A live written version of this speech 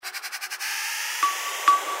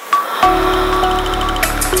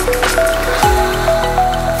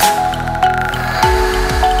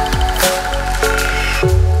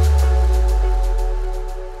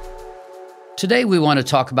Today, we want to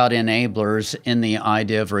talk about enablers in the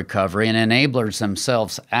idea of recovery. And enablers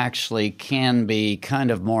themselves actually can be kind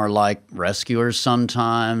of more like rescuers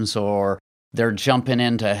sometimes, or they're jumping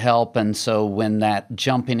in to help. And so when that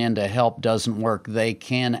jumping in to help doesn't work, they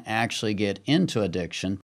can actually get into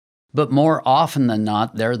addiction. But more often than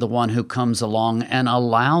not, they're the one who comes along and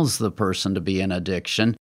allows the person to be in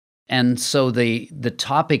addiction. And so the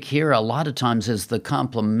topic here a lot of times is the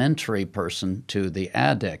complementary person to the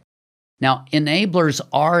addict. Now, enablers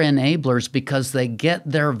are enablers because they get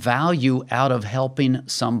their value out of helping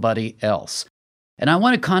somebody else. And I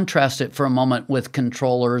want to contrast it for a moment with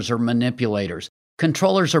controllers or manipulators.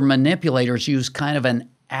 Controllers or manipulators use kind of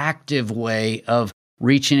an active way of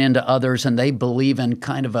reaching into others, and they believe in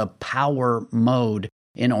kind of a power mode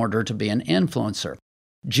in order to be an influencer.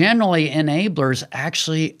 Generally, enablers,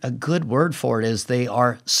 actually a good word for it is they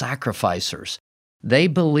are sacrificers. They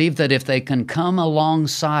believe that if they can come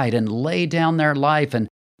alongside and lay down their life and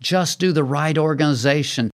just do the right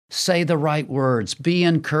organization, say the right words, be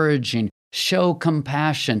encouraging, show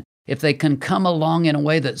compassion, if they can come along in a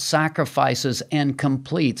way that sacrifices and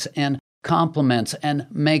completes and compliments and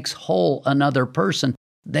makes whole another person,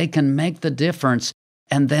 they can make the difference,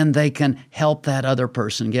 and then they can help that other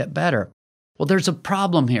person get better. Well, there's a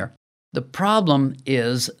problem here. The problem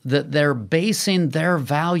is that they're basing their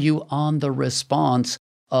value on the response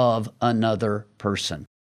of another person.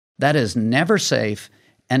 That is never safe,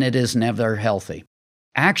 and it is never healthy.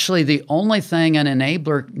 Actually, the only thing an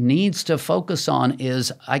enabler needs to focus on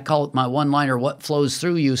is, I call it my one-liner, what flows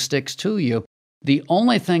through you sticks to you. The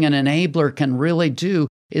only thing an enabler can really do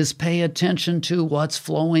is pay attention to what's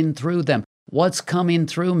flowing through them, what's coming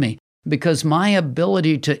through me. Because my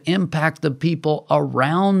ability to impact the people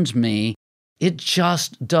around me, it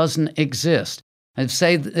just doesn't exist. I've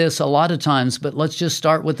said this a lot of times, but let's just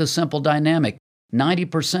start with the simple dynamic.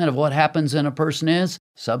 90% of what happens in a person is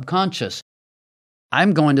subconscious.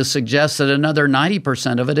 I'm going to suggest that another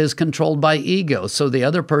 90% of it is controlled by ego. So the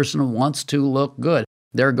other person wants to look good.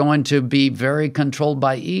 They're going to be very controlled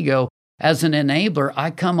by ego. As an enabler, I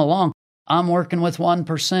come along, I'm working with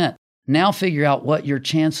 1%. Now figure out what your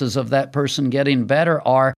chances of that person getting better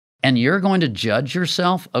are, and you're going to judge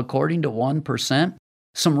yourself according to 1%.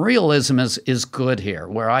 Some realism is good here,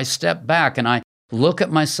 where I step back and I look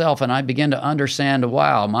at myself and I begin to understand,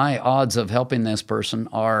 wow, my odds of helping this person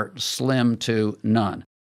are slim to none.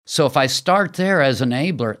 So if I start there as an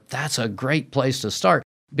enabler, that's a great place to start,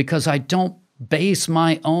 because I don't base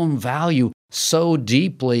my own value so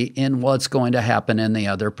deeply in what's going to happen in the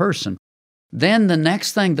other person. Then the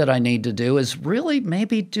next thing that I need to do is really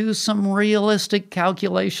maybe do some realistic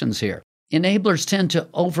calculations here. Enablers tend to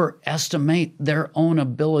overestimate their own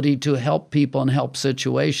ability to help people and help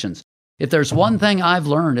situations. If there's one thing I've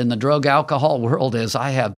learned in the drug alcohol world is I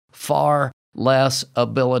have far less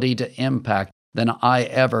ability to impact than I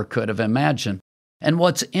ever could have imagined. And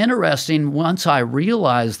what's interesting, once I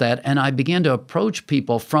realize that and I begin to approach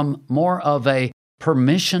people from more of a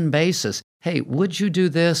permission basis, hey, would you do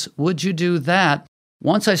this? Would you do that?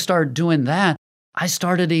 Once I started doing that, I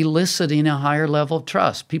started eliciting a higher level of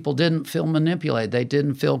trust. People didn't feel manipulated. They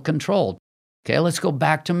didn't feel controlled. Okay, let's go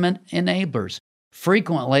back to enablers.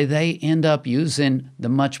 Frequently, they end up using the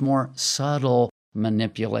much more subtle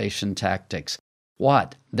manipulation tactics.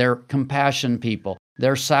 What? They're compassion people.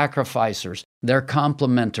 They're sacrificers. They're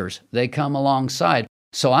complementers. They come alongside.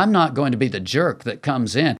 So I'm not going to be the jerk that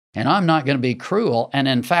comes in, and I'm not going to be cruel, and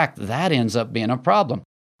in fact, that ends up being a problem.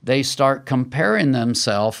 They start comparing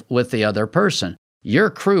themselves with the other person. You're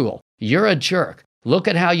cruel. You're a jerk. Look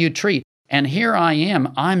at how you treat. And here I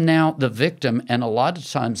am. I'm now the victim, and a lot of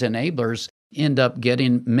times enablers end up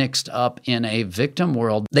getting mixed up in a victim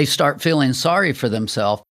world. They start feeling sorry for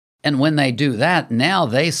themselves, and when they do that, now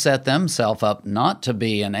they set themselves up not to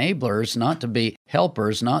be enablers, not to be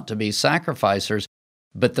helpers, not to be sacrificers,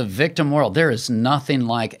 but the victim world. There is nothing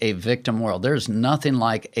like a victim world. There's nothing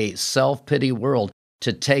like a self-pity world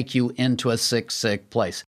to take you into a sick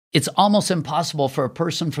place. It's almost impossible for a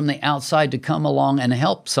person from the outside to come along and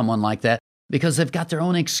help someone like that because they've got their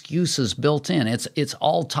own excuses built in. It's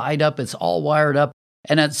all tied up. It's all wired up.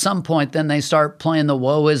 And at some point, then they start playing the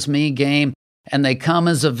woe is me game, and they come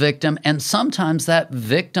as a victim. And sometimes that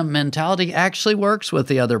victim mentality actually works with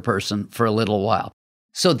the other person for a little while.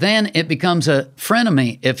 So then it becomes a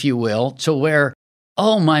frenemy, if you will, to where,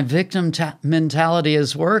 oh, my victim mentality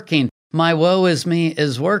is working. My woe is me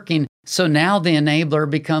is working. So now the enabler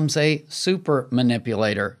becomes a super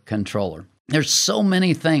manipulator controller. There's so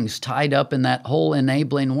many things tied up in that whole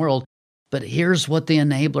enabling world, but here's what the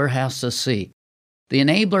enabler has to see. The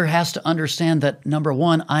enabler has to understand that, number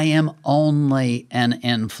one, I am only an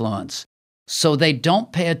influence. So they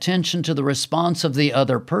don't pay attention to the response of the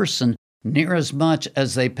other person near as much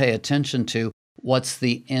as they pay attention to what's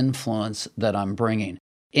the influence that I'm bringing.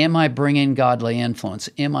 Am I bringing godly influence?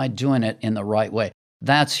 Am I doing it in the right way?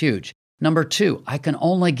 That's huge. Number 2, I can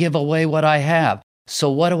only give away what I have.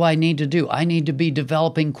 So what do I need to do? I need to be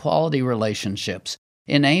developing quality relationships.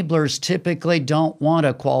 Enablers typically don't want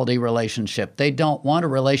a quality relationship. They don't want a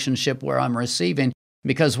relationship where I'm receiving,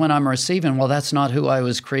 because when I'm receiving, well, that's not who I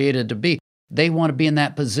was created to be. They want to be in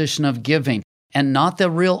that position of giving, and not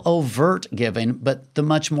the real overt giving, but the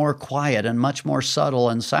much more quiet and much more subtle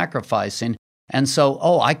and sacrificing. And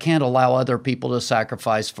so, I can't allow other people to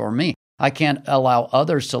sacrifice for me. I can't allow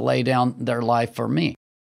others to lay down their life for me.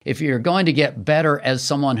 If you're going to get better as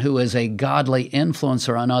someone who is a godly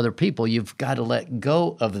influencer on other people, you've got to let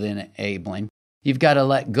go of the enabling. You've got to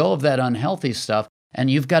let go of that unhealthy stuff,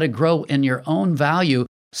 and you've got to grow in your own value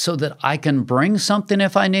so that I can bring something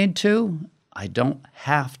if I need to. I don't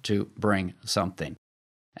have to bring something.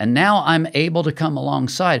 And now I'm able to come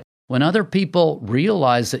alongside. When other people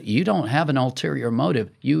realize that you don't have an ulterior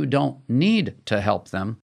motive, you don't need to help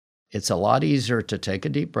them, it's a lot easier to take a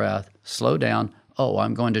deep breath, slow down.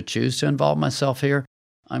 I'm going to choose to involve myself here.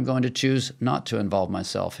 I'm going to choose not to involve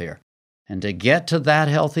myself here. And to get to that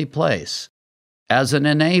healthy place, as an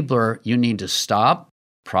enabler, you need to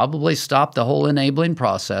probably stop the whole enabling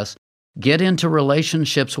process, get into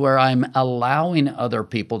relationships where I'm allowing other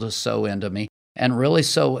people to sow into me and really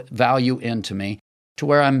sow value into me, to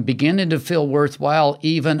where I'm beginning to feel worthwhile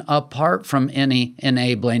even apart from any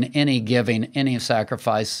enabling, any giving, any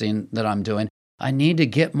sacrificing that I'm doing. I need to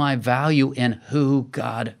get my value in who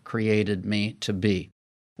God created me to be.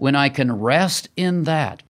 When I can rest in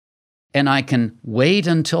that, and I can wait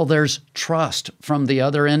until there's trust from the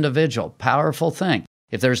other individual, powerful thing.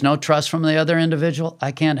 If there's no trust from the other individual,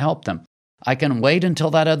 I can't help them. I can wait until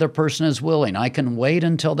that other person is willing. I can wait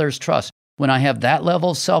until there's trust. When I have that level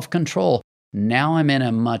of self-control, now I'm in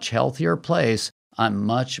a much healthier place. I'm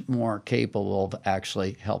much more capable of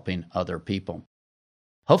actually helping other people.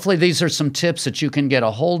 Hopefully these are some tips that you can get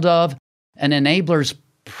a hold of. An enabler's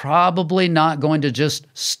probably not going to just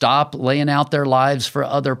stop laying out their lives for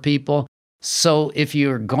other people. So if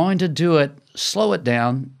you're going to do it, slow it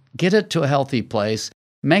down, get it to a healthy place,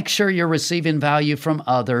 make sure you're receiving value from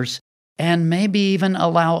others, and maybe even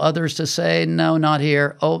allow others to say, no, not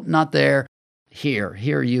here, not there, here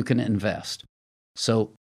you can invest.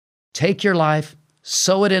 So take your life,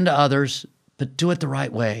 sow it into others, but do it the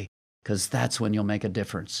right way, because that's when you'll make a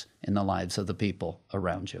difference in the lives of the people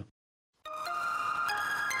around you.